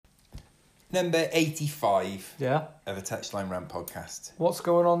Number 85 Yeah. of a Touchline Rant podcast. What's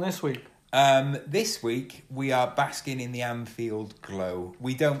going on this week? This week we are basking in the Anfield glow.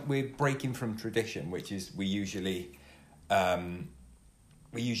 We're breaking from tradition, which is we usually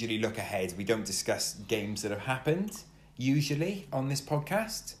look ahead. We don't discuss games that have happened usually on this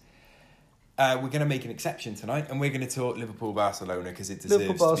podcast. We're going to make an exception tonight, and we're going to talk Liverpool-Barcelona because it deserves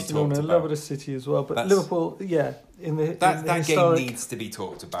to be talked about. Liverpool-Barcelona, Liverpool City as well, but Liverpool, that game needs to be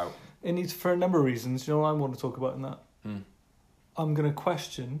talked about. It needs for a number of reasons. You know what I want to talk about in that? I'm going to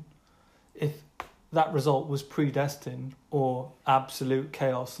question if that result was predestined or absolute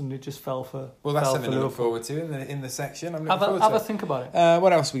chaos and it just fell for. Well, that's something to look Liverpool. forward to in the section. I'm Have a think about it.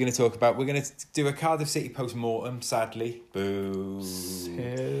 What else are we going to talk about? We're going to do a Cardiff City post-mortem, sadly. Boo.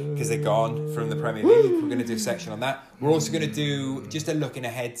 Because they're gone from the Premier League. We're going to do a section on that. We're also going to do just a looking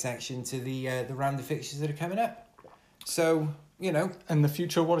ahead section to the round of fixtures that are coming up. So, you know. And the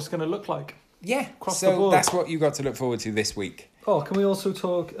future, what it's going to look like. Yeah. Across the board. So that's what you got to look forward to this week. Oh, can we also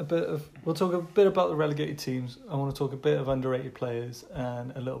talk we'll talk a bit about the relegated teams. I want to talk a bit of underrated players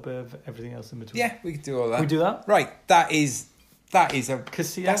and a little bit of everything else in between. Yeah, we can do all that. Can we do that? Right, that's a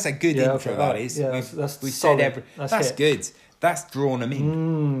good intro, okay, that is. Yeah, we've said that's good. That's drawn them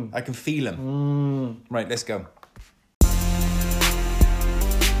in. I can feel them. Right, let's go.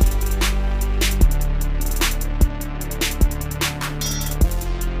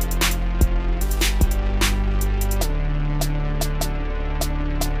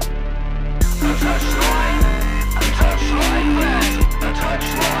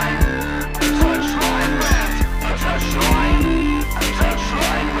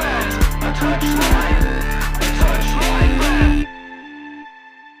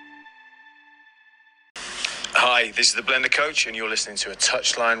 Hi, this is the Blender Coach, and you're listening to a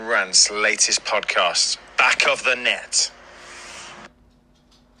Touchline Rant's latest podcast, Back of the Net.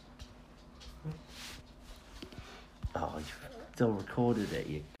 Oh, you still recorded it,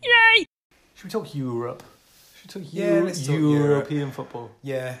 you. Yay! Should we talk Europe? Should we talk Let's talk European football?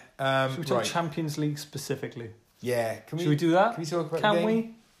 Yeah. Should we talk Champions League specifically? Yeah. Should we do that? Can we talk about Can the game?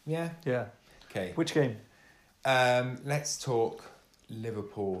 we? Yeah. Yeah. Okay. Which game? Let's talk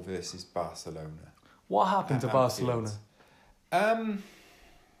Liverpool versus Barcelona. What happened to Barcelona? They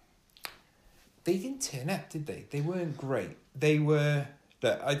didn't turn up, did they? They weren't great. They were.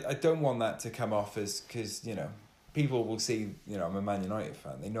 Look, I don't want that to come off as because people will see I'm a Man United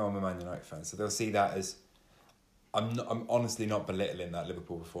fan. They know I'm a Man United fan, so they'll see that as I'm honestly not belittling that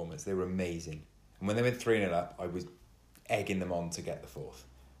Liverpool performance. They were amazing, and when they went 3-0 up, I was egging them on to get the fourth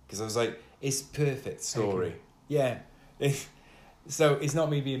because I was like, it's perfect story. Yeah. So it's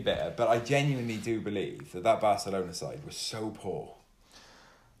not me being bitter, but I genuinely do believe that Barcelona side was so poor.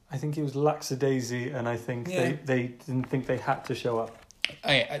 I think it was lackadaisy, and I think they didn't think they had to show up.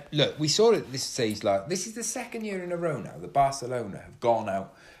 Look, we saw it at this stage. This is the second year in a row now that Barcelona have gone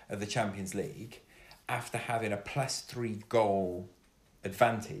out of the Champions League after having a +3 goal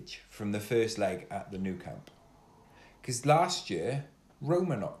advantage from the first leg at the Nou Camp. Because last year,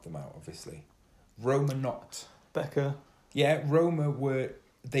 Roma knocked them out, obviously. Becker. Yeah, Roma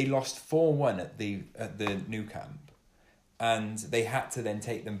they lost 4-1 at the Nou Camp, and they had to then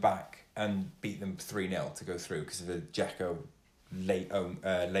take them back and beat them 3-0 to go through because of a Dzeko late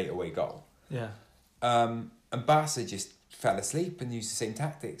away goal. Yeah. And Barca just fell asleep and used the same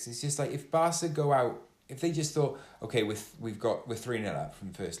tactics. It's just like if Barca go out, if they just thought, okay, we're 3-0 up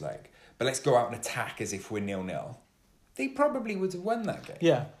from the first leg, but let's go out and attack as if we're 0-0, they probably would have won that game.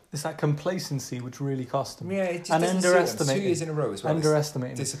 Yeah. It's that complacency which really cost them. Yeah, it just and doesn't underestimating. 2 years in a row as well.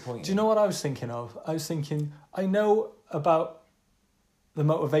 Underestimating. Disappointing. Do you know what I was thinking of? I was thinking, I know about the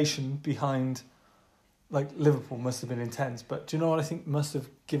motivation behind, Liverpool must have been intense, but do you know what I think must have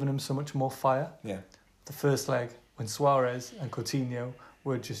given them so much more fire? Yeah. The first leg, when Suarez and Coutinho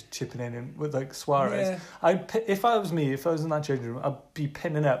were just chipping in with Suarez. Yeah. If I was in that changing room, I'd be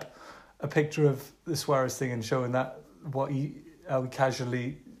pinning up a picture of the Suarez thing and showing that how he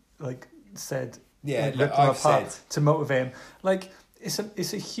casually said, I've said to motivate him.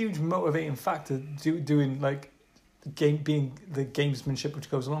 It's a huge motivating factor doing being the gamesmanship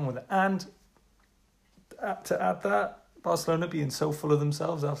which goes along with it, and to add that Barcelona being so full of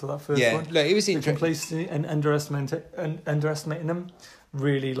themselves after that first one. Look, it was interesting. Complacency and underestimating them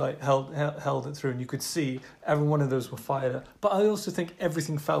really held it through, and you could see every one of those were fired up. But I also think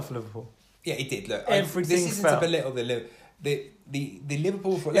everything fell for Liverpool. Yeah, it did. Look, everything this isn't fell. to belittle the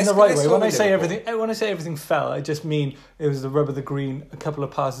Liverpool for in the right way. When I say everything fell, I just mean it was the rub of the green. A couple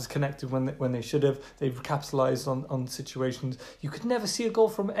of passes connected when they should have. They've capitalised on situations. You could never see a goal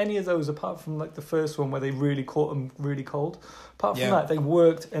from any of those apart from like the first one where they really caught them really cold. Apart from that, they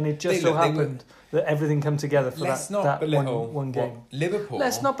worked, and it just happened that everything come together for that one game. Liverpool.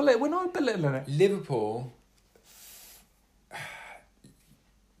 Let's not belittle. We're not belittling it. Liverpool.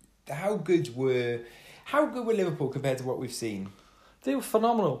 How good were Liverpool compared to what we've seen? They were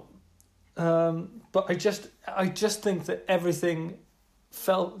phenomenal, but I just think that everything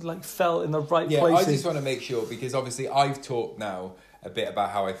fell in the right places. I just want to make sure, because obviously I've talked now a bit about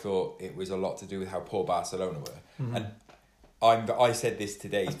how I thought it was a lot to do with how poor Barcelona were, and I said this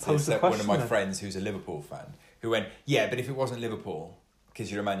today to one of my friends who's a Liverpool fan, who went, yeah, but if it wasn't Liverpool,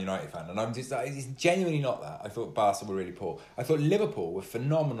 because you're a Man United fan, and I'm just like, it's genuinely not that. I thought Barca were really poor. I thought Liverpool were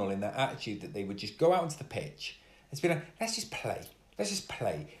phenomenal in their attitude that they would just go out onto the pitch. It's been like, let's just play.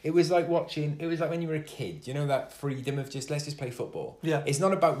 It was like when you were a kid, you know, that freedom of just, let's just play football. Yeah. It's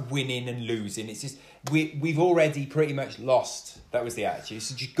not about winning and losing. It's just, we've already pretty much lost. That was the attitude.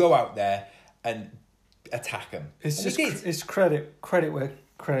 So just go out there and attack them. It's credit where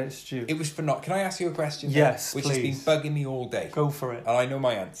credit's due. It was phenomenal. Can I ask you a question? Yes, which please. has been bugging me all day. Go for it. And I know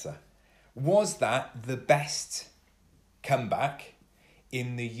my answer. Was that the best comeback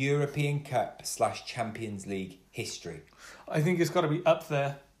in the European Cup / Champions League history? I think it's got to be up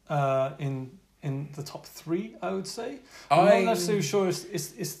there in the top 3, I would say. I'm not necessarily sure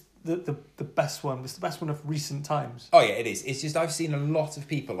it's the best one. It's the best one of recent times. Oh, yeah, it is. It's just I've seen a lot of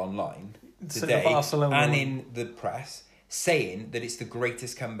people online today and in the press saying that it's the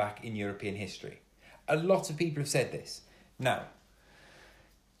greatest comeback in European history. A lot of people have said this. Now,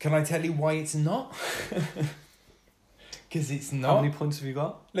 can I tell you why it's not? Because it's not. How many points have you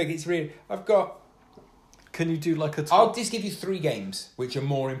got? Look, it's really... I've got... Can you do like a top... I'll just give you 3 games which are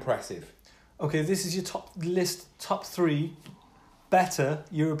more impressive. Okay, this is your top 3 better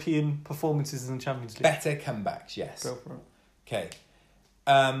European performances in the Champions League. Better comebacks, yes. Go for it. Okay.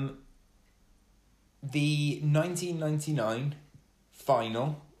 The 1999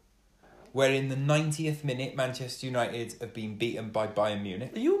 final, where in the 90th minute Manchester United have been beaten by Bayern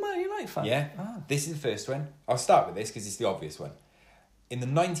Munich. Are you a Man United fan? Yeah. This is the first one. I'll start with this because it's the obvious one. In the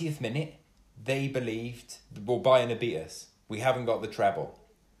 90th minute, they believed, well, Bayern had beat us. We haven't got the treble.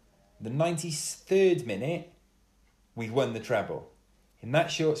 The 93rd minute, we won the treble. In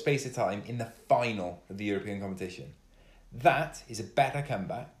that short space of time, in the final of the European competition. That is a better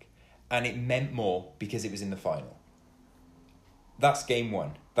comeback. And it meant more because it was in the final. That's game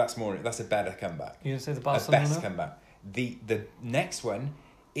 1. That's a better comeback. You're going to say the Barcelona? A best comeback. The next one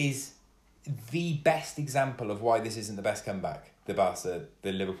is the best example of why this isn't the best comeback. The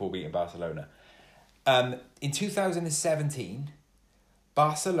Liverpool beating Barcelona. In 2017,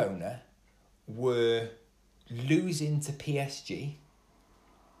 Barcelona were losing to PSG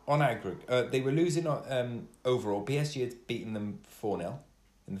on aggregate. They were losing overall. PSG had beaten them 4-0.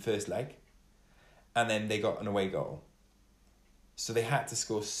 In the first leg, and then they got an away goal. So they had to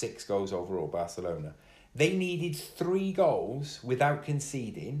score 6 goals overall, Barcelona. They needed 3 goals without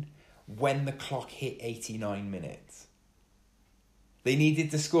conceding when the clock hit 89 minutes. They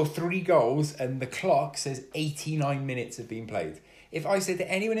needed to score 3 goals and the clock says 89 minutes have been played. If I said to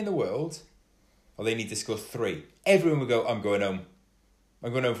anyone in the world, they need to score 3, everyone would go, I'm going home.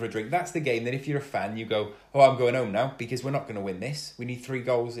 I'm going home for a drink. That's the game that if you're a fan, you go, I'm going home now because we're not going to win this. We need 3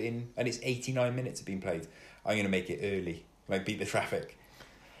 goals in and it's 89 minutes have been played. I'm going to make it early, like beat the traffic.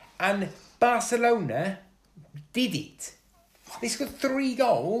 And Barcelona did it. They scored 3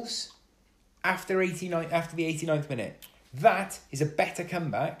 goals after the 89th minute. That is a better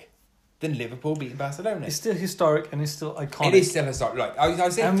comeback than Liverpool beating Barcelona. It's still historic and it's still iconic. It is still historic. Like, I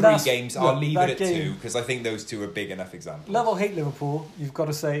said 3 games, I'll leave it at 2 because I think those 2 are big enough examples. Love or hate Liverpool, you've got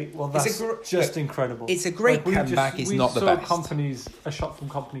to say, well, that's just incredible. It's a great comeback, it's not the best. A shot from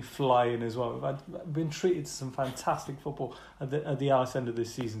company flying as well. I've been treated to some fantastic football at the arse end of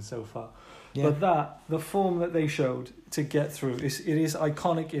this season so far. Yeah. But the form that they showed to get through, it is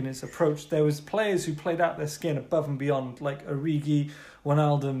iconic in its approach. There was players who played out their skin above and beyond, like Origi,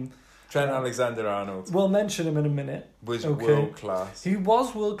 Wijnaldum, Trent Alexander-Arnold. We'll mention him in a minute. Was world class. He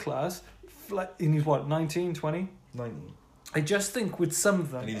was world class. In his 19, 20? 19. I just think with some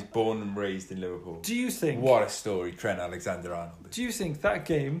of them... And he was born and raised in Liverpool. Do you think... What a story, Trent Alexander-Arnold. Do you think that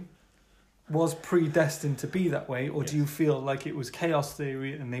game was predestined to be that way, or do you feel like it was chaos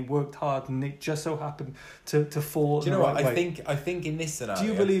theory and they worked hard and it just so happened to fall? Do you know what? I think in this scenario. Do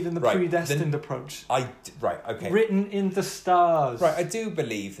you believe in the predestined approach? Okay. Written in the stars. Right, I do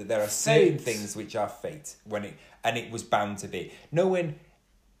believe that there are certain things which are fate and it was bound to be.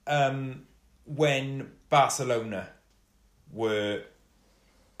 When Barcelona were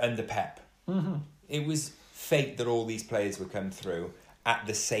under Pep, it was fate that all these players would come through at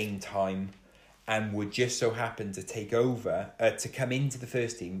the same time and would just so happen to take over, to come into the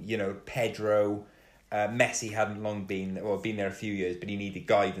first team. Pedro, Messi hadn't long been there a few years, but he needed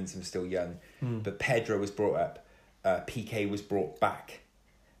guidance and was still young. But Pedro was brought up, Piqué was brought back,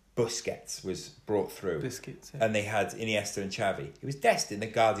 Busquets was brought through. And they had Iniesta and Xavi. It was destined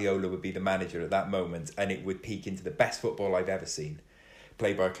that Guardiola would be the manager at that moment and it would peak into the best football I've ever seen,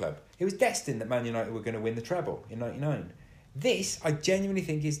 played by a club. It was destined that Man United were going to win the treble in 99. This, I genuinely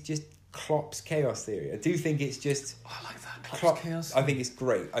think, is just Klopp's chaos theory. I do think it's just... I like that, Klopp's chaos I think it's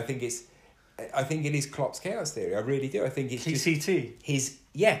great. I think it is Klopp's chaos theory. I really do. I think it's KCT.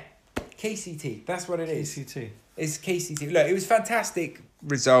 KCT. That's what it is. KCT. It's KCT. Look, it was a fantastic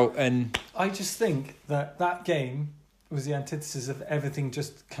result, and I just think that game was the antithesis of everything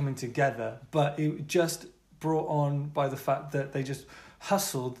just coming together, but it just brought on by the fact that they just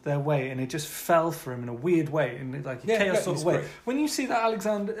hustled their way and it just fell for him in a weird way, in a chaos sort of way. Great. When you see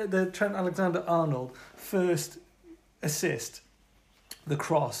that the Trent Alexander-Arnold first assist, the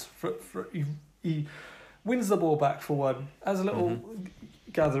cross, he wins the ball back for one, has a little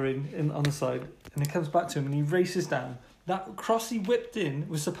gathering on the side, and it comes back to him and he races down. That cross he whipped in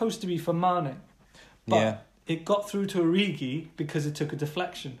was supposed to be for Mane, but it got through to Origi because it took a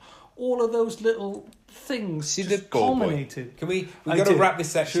deflection. All of those little things just culminated. We've got to wrap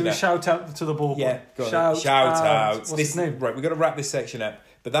this section up. Shout out to the ball boy. Yeah, shout out. What's his name? Right, we've got to wrap this section up.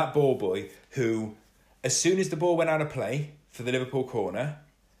 But that ball boy, who, as soon as the ball went out of play for the Liverpool corner,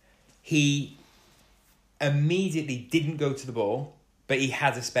 he immediately didn't go to the ball, but he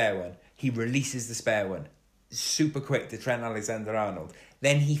had a spare one. He releases the spare one super quick to Trent Alexander-Arnold.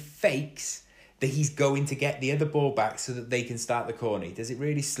 Then he fakes that he's going to get the other ball back so that they can start the corner. He does it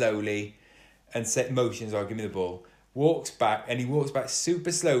really slowly and set motions, give me the ball. Walks back, and he walks back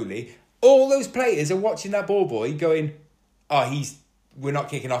super slowly. All those players are watching that ball boy going, we're not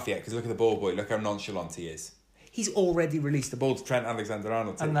kicking off yet because look at the ball boy, look how nonchalant he is. He's already released the ball to Trent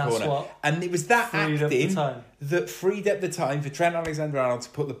Alexander-Arnold to the corner. And it was that acting that freed up the time for Trent Alexander-Arnold to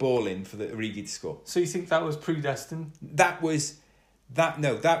put the ball in for the Origi to score. So you think that was predestined? That was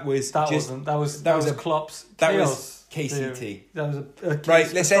Klopp's chaos. That was KCT. That was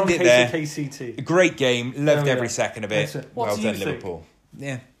right, let's end it there. KCT. A great game. Loved every second of it. Well done, Liverpool.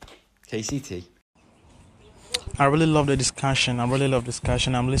 Yeah. KCT. I really love the discussion. I'm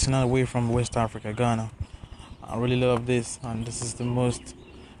listening away from West Africa, Ghana. I really love this, and this is the most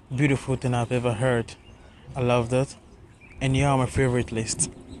beautiful thing I've ever heard. I love that. And you're on my favorite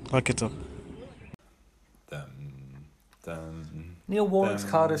list. Look it up. Neil Warnock's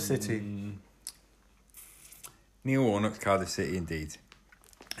Cardiff City. Neil Warnock's Cardiff City, indeed.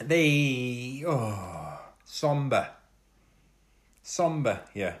 Somber,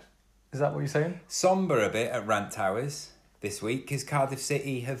 yeah. Is that what you're saying? Somber a bit at Rant Towers this week, because Cardiff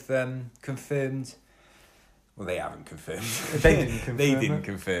City have confirmed... Well, they haven't confirmed. They didn't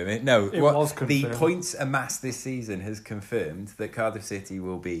confirm it. No, it was confirmed. The points amassed this season has confirmed that Cardiff City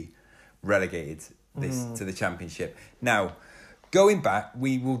will be relegated to the Championship. Now, going back,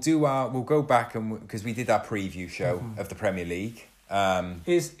 we'll go back because we did our preview show of the Premier League.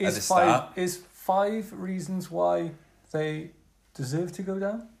 Is 5 reasons why they deserve to go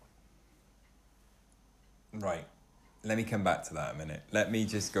down? Right. Let me come back to that a minute. Let me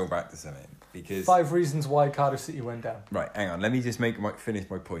just go back to something. Because 5 reasons why Cardiff City went down. Right, hang on. Let me just finish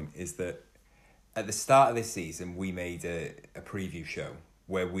my point. Is that at the start of this season, we made a preview show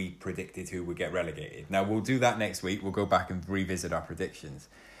where we predicted who would get relegated. Now, we'll do that next week. We'll go back and revisit our predictions.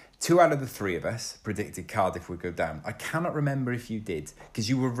 2 out of the 3 of us predicted Cardiff would go down. I cannot remember if you did, because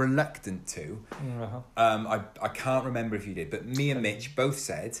you were reluctant to. I can't remember if you did, but me and Mitch both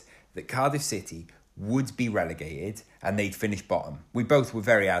said that Cardiff City would be relegated and they'd finish bottom. We both were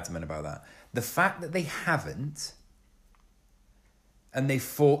very adamant about that. The fact that they haven't, and they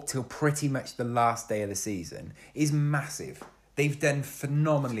fought till pretty much the last day of the season, is massive. They've done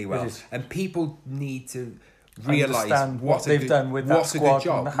phenomenally well, and people need to realise what they've done with that squad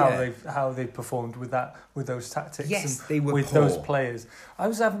and how they've performed with those tactics. Yes, and they were with poor. Those players. I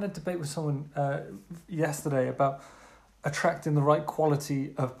was having a debate with someone yesterday about attracting the right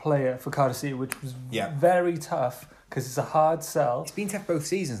quality of player for Cardiff City, which was very tough because it's a hard sell. It's been tough both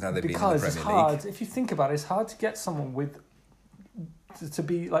seasons now they've been in the Because Premier it's League. hard, if you think about it, it's hard to get someone to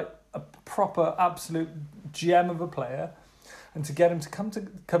be like a proper, absolute gem of a player, and to get him to come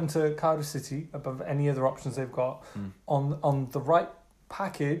to Cardiff City above any other options they've got on the right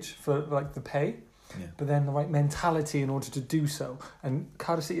package for like the pay, but then the right mentality in order to do so. And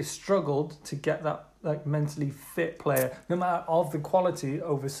Cardiff City has struggled to get that like mentally fit player, no matter of the quality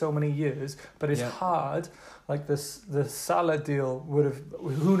over so many years. But it's hard. Like the Salah deal would have.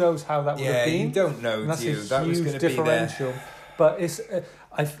 Who knows how that would have been? Yeah, you don't know. And that's a that was huge going to be differential. But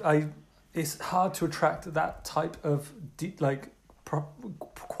it's hard to attract that type of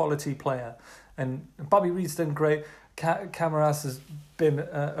quality player. And Bobby Reid's done great. Cameras has been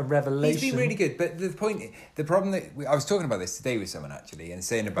a revelation. He's been really good, but the problem that I was talking about this today with someone actually, and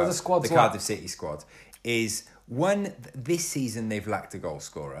saying about the Cardiff City squad is one, this season they've lacked a goal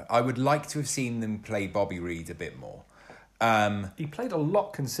scorer. I would like to have seen them play Bobby Reid a bit more. He played a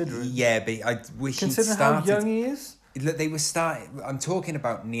lot considering. Yeah, but I wish he'd started. Considering how young he is. Look, they were starting. I'm talking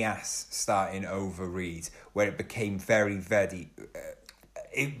about Nias starting over Reid, where it became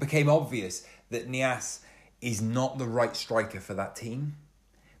it became obvious that Nias is not the right striker for that team,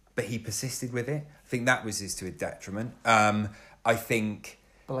 but he persisted with it. I think that was to a detriment. I think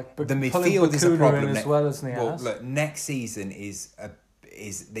the midfield is a problem as well as Nias. Well, look, next season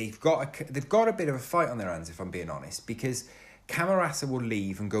they've got a bit of a fight on their hands, if I'm being honest, because Camarasa will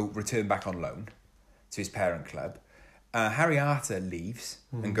leave and return back on loan to his parent club. Harry Arter leaves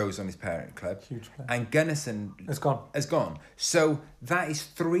and goes on his parent club. Huge player. And Gunnarsson has gone. So that is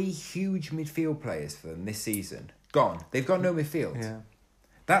 3 huge midfield players for them this season. Gone. They've got no midfield. Yeah.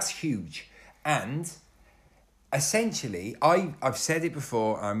 That's huge. And essentially, I've said it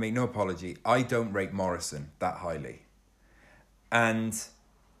before, I make no apology, I don't rate Morrison that highly. And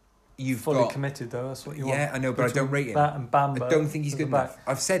you've fully committed though, that's what you want. Yeah, I know, but I don't rate him. That and Bamba. I don't think he's good enough.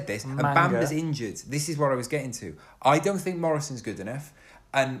 I've said this, and Bamba's injured. This is what I was getting to. I don't think Morrison's good enough,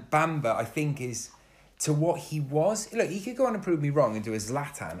 and Bamba, I think, is to what he was. Look, he could go on and prove me wrong and do a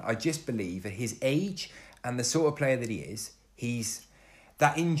Zlatan. I just believe at his age and the sort of player that he is,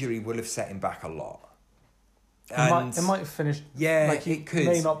 that injury will have set him back a lot. And it might have finished. Yeah, like it could.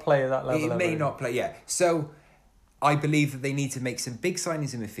 May not play at that level. It may not play. Yeah, so I believe that they need to make some big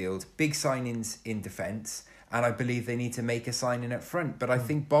signings in midfield, big signings in defence, and I believe they need to make a signing up front. But I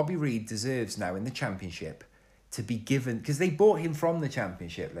think Bobby Reid deserves now in the Championship to be given, because they bought him from the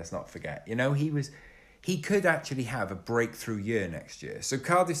Championship, let's not forget. You know, he could actually have a breakthrough year next year. So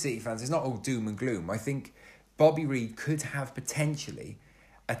Cardiff City fans, it's not all doom and gloom. I think Bobby Reid could have potentially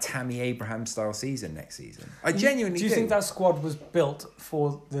a Tammy Abraham style season next season. I genuinely do. Do you think that squad was built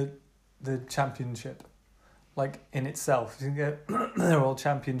for the Championship? Like, in itself? Do you think they're all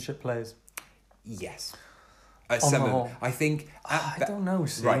Championship players? Yes. On the whole. I think... I don't know,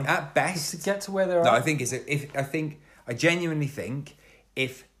 see. Right, at best... To get to where they're at... No, I genuinely think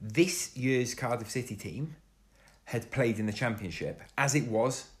if this year's Cardiff City team had played in the Championship, as it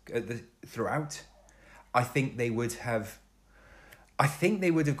was throughout, I think they would have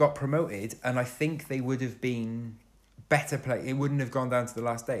got promoted, and I think they would have been better play. It wouldn't have gone down to the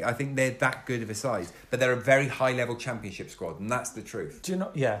last day. I think they're that good of a side, but they're a very high level Championship squad, and that's the truth. Do you know?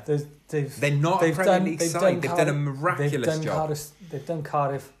 Yeah, they're not a Premier League side. They've done a miraculous job. They've done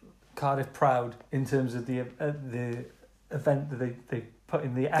Cardiff proud in terms of the event that they put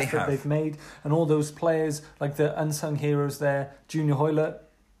in, the effort they've made, and all those players like the unsung heroes there. Junior Hoylett.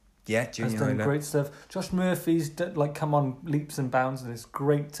 Yeah, Junior has done Hoylett. Great stuff. Josh Murphy's come on leaps and bounds, and it's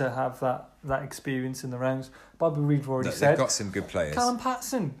great to have that experience in the rounds. Bobby Reid, we've already said. They've got some good players. Callum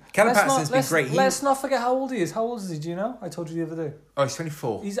Patterson. Patterson's been great. Let's not forget how old he is. How old is he? Do you know? I told you the other day. Oh, he's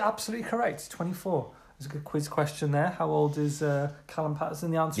 24. He's absolutely correct. He's 24. There's a good quiz question there. How old is Callum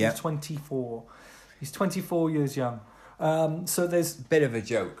Patterson? The answer is 24. He's 24 years young. So there's a bit of a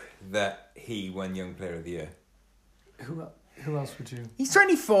joke that he won Young Player of the Year. Who else would you? He's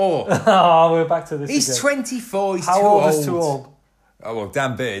 24. Oh, we're back to this. He's again. 24. He's How too old old. is too old? Oh, well,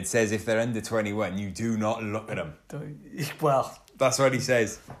 Dan Bird says if they're under 21, you do not look at them. Well, that's what he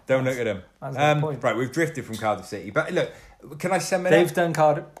says. Don't look at them. That's a good point. Right, we've drifted from Cardiff City. But look, can I sum it up? They've done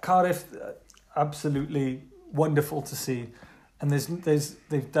Cardiff, absolutely wonderful to see. And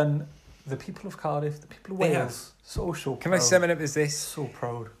they've done the people of Cardiff, the people of Wales, so Can I sum it up as this? So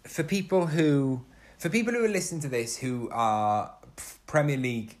proud. For people who are listening to this who are Premier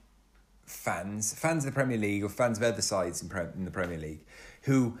League fans of the Premier League or fans of other sides in the Premier League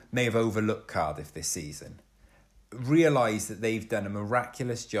who may have overlooked Cardiff this season, realise that they've done a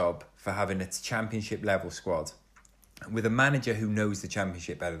miraculous job for having a Championship level squad with a manager who knows the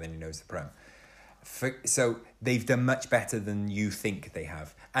Championship better than he knows the Prem. So they've done much better than you think they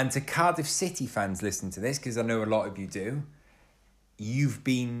have. And to Cardiff City fans listening to this, because I know a lot of you do, you've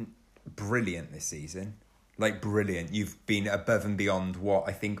been brilliant this season. Like, brilliant. You've been above and beyond what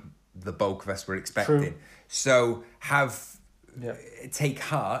I think the bulk of us were expecting. True. So take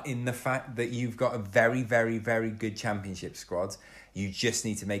heart in the fact that you've got a very, very, very good championship squad. You just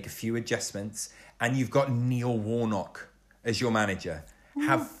need to make a few adjustments. And you've got Neil Warnock as your manager.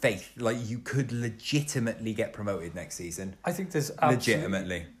 Have faith. Like, you could legitimately get promoted next season. I think there's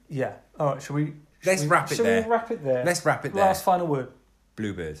legitimately. Yeah. All right, Let's wrap it there. Shall we wrap it there? Let's wrap it there. Last final word.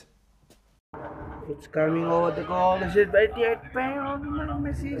 Bluebird. It's coming over the goal. This is 28 pounds.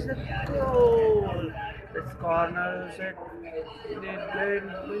 Messi's the goal. This corner is it.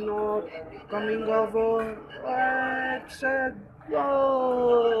 Not coming over. It's a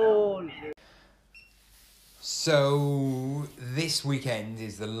goal. So this weekend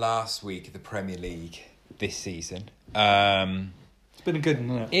is the last week of the Premier League this season. It's been a good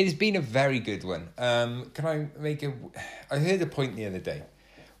one, hasn't it? It has been a very good one. Can I make I heard a point the other day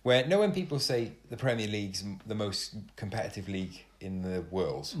where when people say the Premier League's the most competitive league in the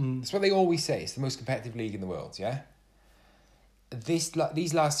world. That's what they always say. It's the most competitive league in the world, yeah? These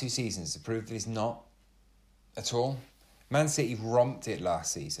last two seasons have proved that it's not at all. Man City romped it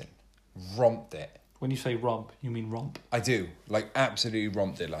last season. Romped it. When you say romp, you mean romp? I do. Absolutely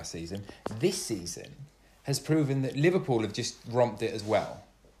romped it last season. This season has proven that Liverpool have just romped it as well.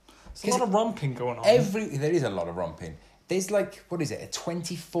 There's a lot of romping going on. There is a lot of romping. There's a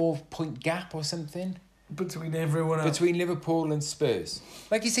 24-point gap or something? Between everyone else. Between Liverpool and Spurs.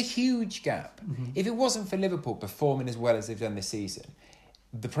 It's a huge gap. Mm-hmm. If it wasn't for Liverpool performing as well as they've done this season,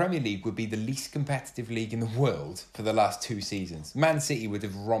 the Premier League would be the least competitive league in the world for the last two seasons. Man City would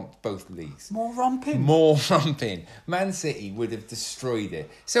have romped both leagues. More romping. Man City would have destroyed it.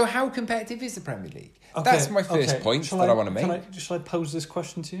 So how competitive is the Premier League? Okay, that's my first point that I want to make. Shall I pose this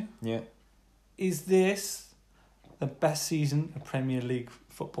question to you? Yeah. Is this the best season of Premier League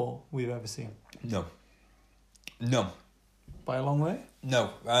football we've ever seen? No. By a long way?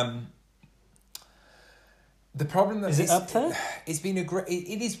 No. The problem that is it up there? It's been a great.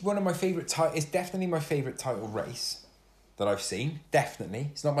 It is one of my favourite. It's definitely my favourite title race that I've seen. Definitely,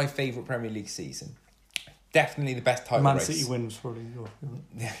 it's not my favourite Premier League season. Definitely the best title race. Man City wins probably your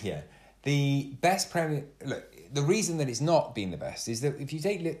favourite. Yeah, the best Premier. Look, the reason that it's not been the best is that if you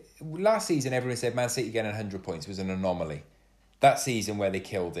take last season, everyone said Man City getting 100 points was an anomaly. That season where they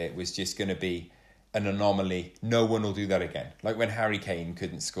killed it was just going to be an anomaly. No one will do that again. Like when Harry Kane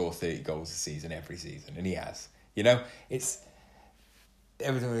couldn't score 30 goals a season every season, and he has. It's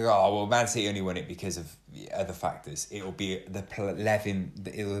everything. Man City only won it because of other factors. It'll be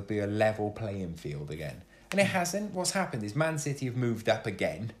it'll be a level playing field again, and it hasn't. What's happened is Man City have moved up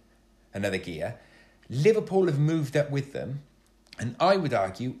again, another gear. Liverpool have moved up with them, and I would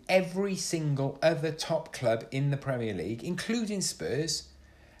argue every single other top club in the Premier League, including Spurs,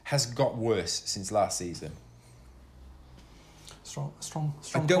 has got worse since last season. Strong.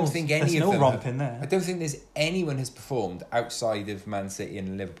 I don't think any There's of them. no romp in there. I don't think anyone has performed outside of Man City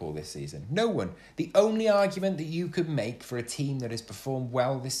and Liverpool this season. No one. The only argument that you could make for a team that has performed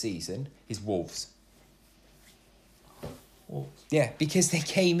well this season is Wolves. Yeah, because they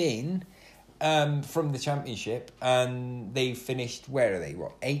came in from the Championship and they finished. Where are they?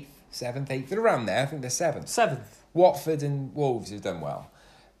 8th, 7th, 8th? They're around there. I think they're 7th. 7th. Watford and Wolves have done well.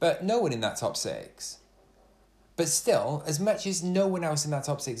 But no one in that top 6. But still, as much as no one else in that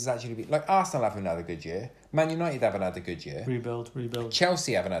top 6 has actually been... Arsenal haven't had a good year. Man United haven't had a good year. Rebuild.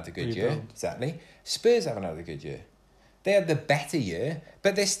 Chelsea haven't had a good year. Exactly. Spurs haven't had a good year. They had the better year,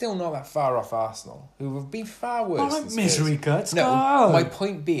 but they're still not that far off Arsenal, who have been far worse than Spurs. Misery guts. My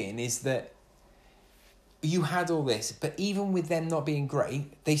point being is that you had all this, but even with them not being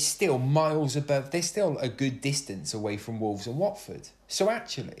great, they're still miles above. They're still a good distance away from Wolves and Watford. So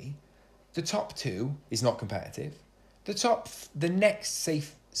actually, the top 2 is not competitive. The next, third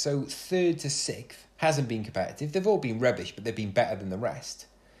to 6th hasn't been competitive. They've all been rubbish, but they've been better than the rest.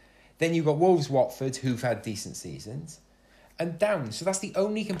 Then you've got Wolves, Watford, who've had decent seasons, and down. So that's the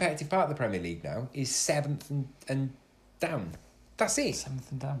only competitive part of the Premier League now is 7th and down. That's it.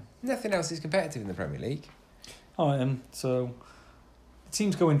 7th and down. Nothing else is competitive in the Premier League. All right, so the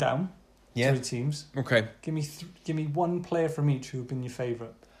teams going down. Yeah. 3 teams. Okay. Give me one player from each who have been your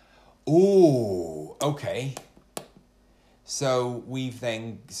favourite. Ooh, okay. So we've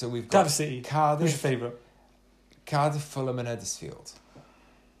got Cardiff City. Cardiff. Who's your favourite? Cardiff, Fulham, and Huddersfield.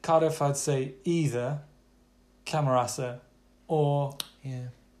 Cardiff, I'd say either Camarasa or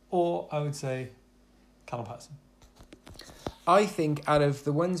I would say Callum Patterson. I think out of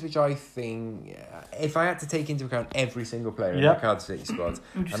the ones which I think, if I had to take into account every single player in the Cardiff City squad,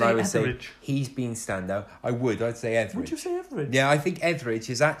 and I would say he's been standout, I'd say Etheridge. Would you say Etheridge? Yeah, I think Etheridge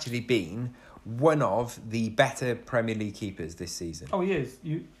has actually been one of the better Premier League keepers this season. Oh, he is.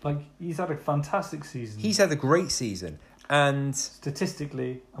 He's had a fantastic season. He's had a great season, and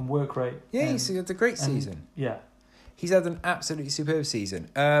statistically and work rate. Yeah, he's had a great season. Yeah, he's had an absolutely superb season.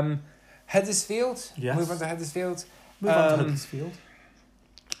 Huddersfield. Yes. Move on to Huddersfield. Huddersfield.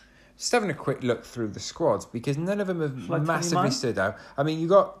 Just having a quick look through the squads because none of them have massively stood out. I mean, you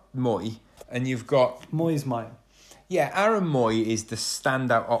got Moy and you've got Moy's mine. Yeah, Aaron Moy is the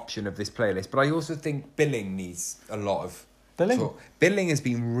standout option of this playlist, but I also think Billing needs a lot of talk. Billing has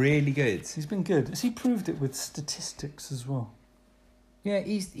been really good. He's been good. Has he proved it with statistics as well? Yeah,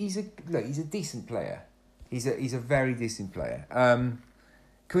 he's a decent player. He's a very decent player.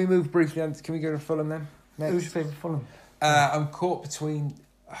 Can we move briefly on? Can we go to Fulham then? Next? Who's your favourite Fulham? I'm caught between.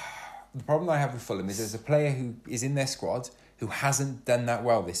 The problem I have with Fulham is there's a player who is in their squad who hasn't done that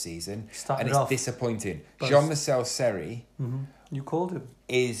well this season, and it's disappointing. Jean-Michel Seri, you called him,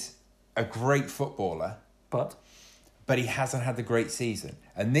 is a great footballer, but he hasn't had a great season.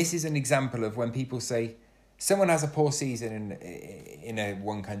 And this is an example of when people say someone has a poor season in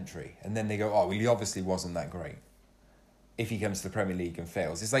one country, and then they go, "Oh, well, he obviously wasn't that great." If he comes to the Premier League and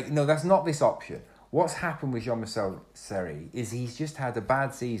fails, it's like, no, that's not this option. What's happened with Jean-Michel Seri is he's just had a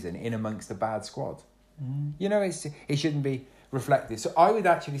bad season in amongst a bad squad. You know, it shouldn't be reflected. So I would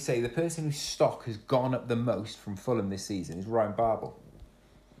actually say the person whose stock has gone up the most from Fulham this season is Ryan Babel.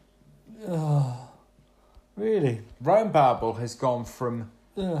 Oh, really? Ryan Babel has gone from...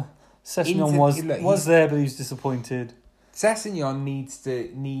 Sessegnon was there, but he's disappointed. Sessegnon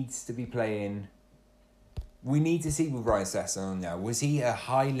needs to be playing... We need to see with Ryan Sessegnon now. Was he a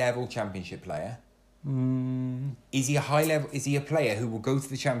high-level championship player? Is he a high level? Is he a player who will go to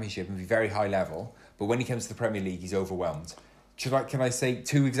the championship and be very high level, but when he comes to the Premier League, he's overwhelmed? Can I say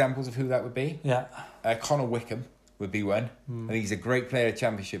two examples of who that would be? Yeah, Connor Wickham would be one. I think he's a great player at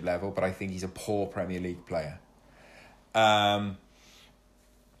championship level, but I think he's a poor Premier League player. I'm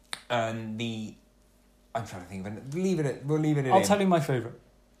trying to think of it. We'll leave it. I'll tell you my favourite,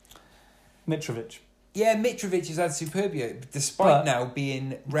 Mitrovic. Yeah, Mitrovic has had superb year, despite now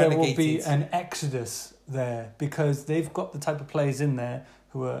being relegated. There will be an exodus there because they've got the type of players in there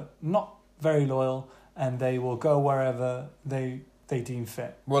who are not very loyal and they will go wherever they deem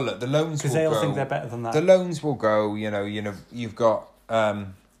fit. Well, look, the loans will go. Because they'll think they're better than that. The loans will go, you know, you've got,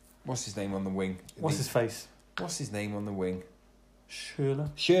 what's his name on the wing? What's his face? What's his name on the wing?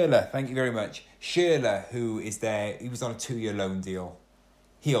 Schürrle, thank you very much. Schürrle, who is there, he was on a 2-year loan deal.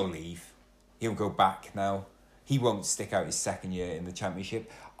 He'll leave. He'll go back now. He won't stick out his second year in the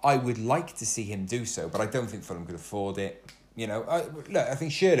Championship. I would like to see him do so, but I don't think Fulham could afford it. You know, I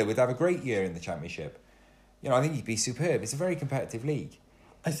think Schürrle would have a great year in the Championship. You know, I think he'd be superb. It's a very competitive league.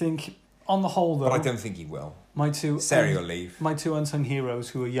 I think, on the whole, though... But I don't think he will. Seri will leave. My two unsung heroes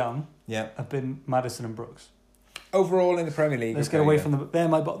who are young have been Maddison and Brooks. Overall in the Premier League... Let's get away from the... They're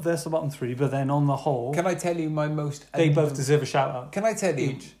the bottom three, but then on the whole... Can I tell you my most... They both deserve a shout-out. Can I tell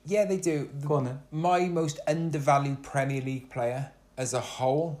you... Each. Yeah, they do. Go on then. My most undervalued Premier League player as a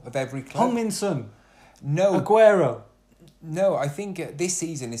whole of every club... Heung-min Son. No. Aguero. No, I think this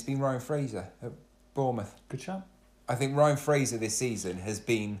season it's been Ryan Fraser at Bournemouth. Good shout. I think Ryan Fraser this season has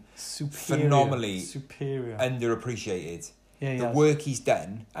been superior, phenomenally underappreciated. Yeah, the work he's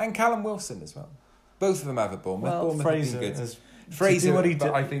done, and Callum Wilson as well. Both of them have at Bournemouth. Well, Bournemouth Fraser, have been good. Fraser, to do what he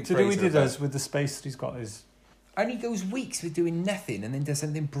did, I think to do what he does with the space that he's got is. And he goes weeks with doing nothing and then does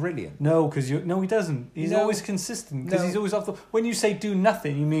something brilliant. No, he doesn't. He's always consistent because he's always off the. When you say do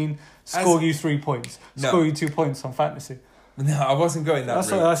nothing, you mean score you 3 points, score you 2 points on fantasy. No, I wasn't going that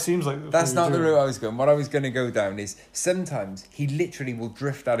route. What that seems like. That's not the route I was going. What I was going to go down is sometimes he literally will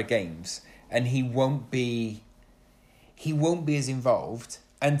drift out of games and he won't be as involved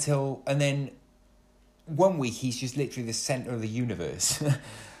and then 1 week he's just literally the centre of the universe.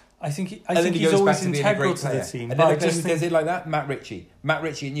 I think he's always integral to the team. And then does it like that? Matt Ritchie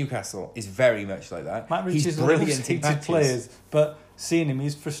at Newcastle is very much like that. Matt Ritchie's brilliant in players, but seeing him,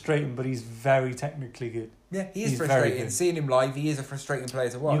 he's frustrating, but he's very technically good. Yeah, he's frustrating. Seeing him live, he is a frustrating player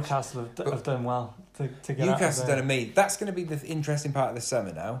to watch. Newcastle have done well to get Newcastle have done amazing. That's going to be the interesting part of the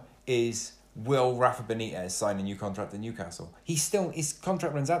summer now, is will Rafa Benitez sign a new contract at Newcastle? His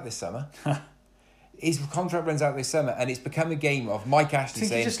contract runs out this summer. His contract runs out this summer, and it's become a game of Mike Ashley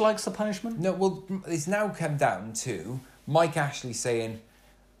saying... he just likes the punishment? No, well, it's now come down to Mike Ashley saying,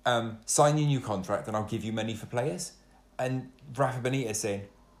 sign your new contract and I'll give you money for players. And Rafa Benitez saying,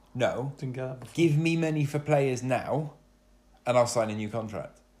 no, give me money for players now and I'll sign a new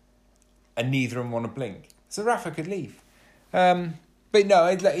contract. And neither of them want to blink. So Rafa could leave. But no,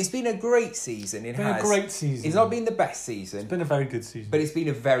 it's been a great season. It's been a great season. It's not been the best season. It's been a very good season. But it's been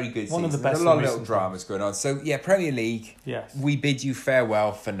a very good season. One of the best. There's a lot of little dramas going on. So, yeah, Premier League, yes. We bid you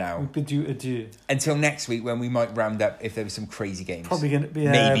farewell for now. We bid you adieu. Until next week when we might round up if there were some crazy games. Probably going to be...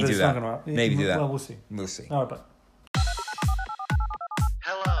 Maybe do that. Maybe do that. Well, we'll see. We'll see. All right, bye.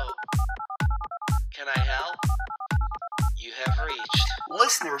 Hello. Can I help? You have reached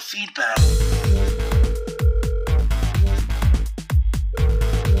listener feedback.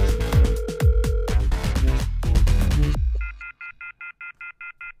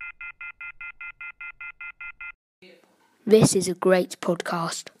 This is a great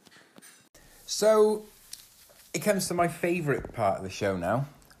podcast. So, it comes to my favourite part of the show now,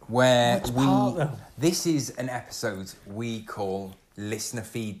 where this is an episode we call Listener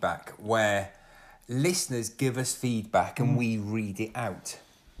Feedback, where listeners give us feedback and we read it out.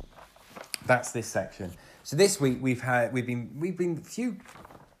 That's this section. So this week we've been a few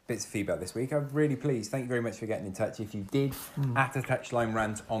bits of feedback this week. I'm really pleased. Thank you very much for getting in touch. If you did, at a Touchline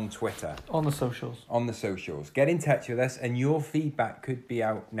Rant on Twitter. On the socials. Get in touch with us and your feedback could be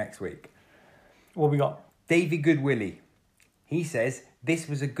out next week. What we got? Davey Goodwillie. He says, this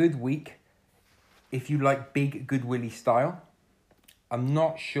was a good week if you like big Goodwillie style. I'm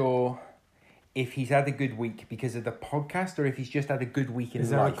not sure if he's had a good week because of the podcast or if he's just had a good week in life.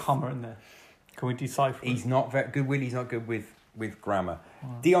 Is there a comma in there? Can we decipher? He's not very good. Willie's not good with grammar.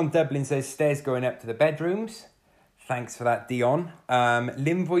 Dion Dublin says stairs going up to the bedrooms. Thanks for that, Dion.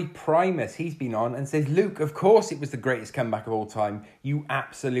 Limvoy Primus, he's been on and says, Luke, of course it was the greatest comeback of all time. You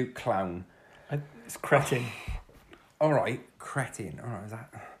absolute clown. It's cretin. All right, cretin. All right, is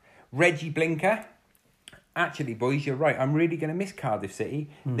that Reggie Blinker? Actually, boys, you're right. I'm really going to miss Cardiff City.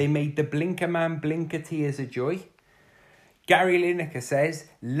 They made the Blinker Man blinker tears of joy. Gary Lineker says,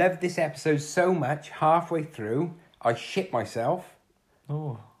 love this episode so much. Halfway through, I shit myself.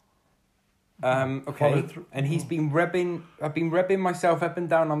 Oh. Okay. And he's been I've been rubbing myself up and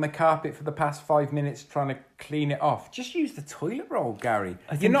down on the carpet for the past 5 minutes trying to clean it off. Just use the toilet roll, Gary.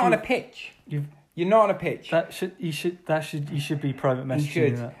 You're not on a pitch. You're not on a pitch. You should be private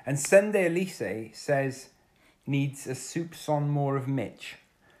messaging that. And Sunday Elise says needs a soups on more of Mitch.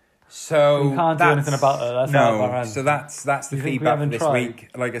 So we can't do anything about it. That's out of our hands. So that's the feedback for this week.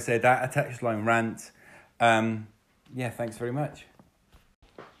 Like I said, that a Touchline Rant. Yeah, thanks very much.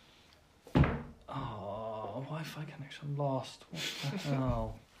 Oh, Wi-Fi connection lost. What the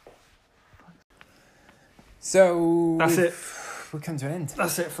hell? So that's it. We've come to an end.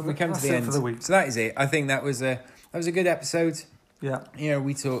 That's it for the end for the week. So that is it. I think that was a good episode. Yeah. You know,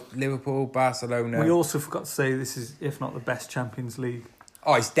 we talked Liverpool, Barcelona. We also forgot to say this is, if not the best Champions League.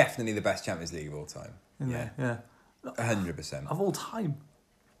 Oh, it's definitely the best Champions League of all time. Yeah. 100%. Of all time.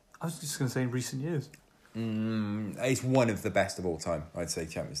 I was just going to say in recent years. It's one of the best of all time, I'd say,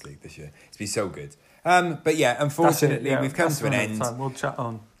 Champions League this year. It's been so good. But yeah, unfortunately, we've come to an end. We'll chat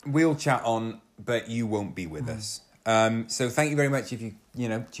on. We'll chat on, but you won't be with us. So thank you very much if you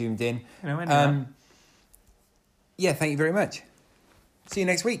tuned in. Yeah, thank you very much. See you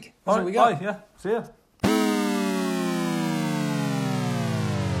next week. That's all we got. Bye, yeah. See ya.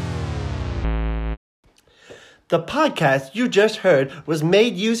 The podcast you just heard was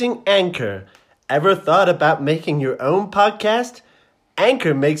made using Anchor. Ever thought about making your own podcast?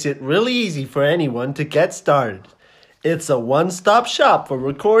 Anchor makes it really easy for anyone to get started. It's a one-stop shop for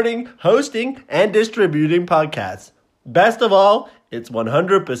recording, hosting, and distributing podcasts. Best of all, it's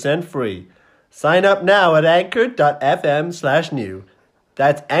 100% free. Sign up now at anchor.fm/new.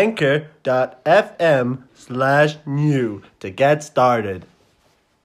 That's anchor.fm/new to get started.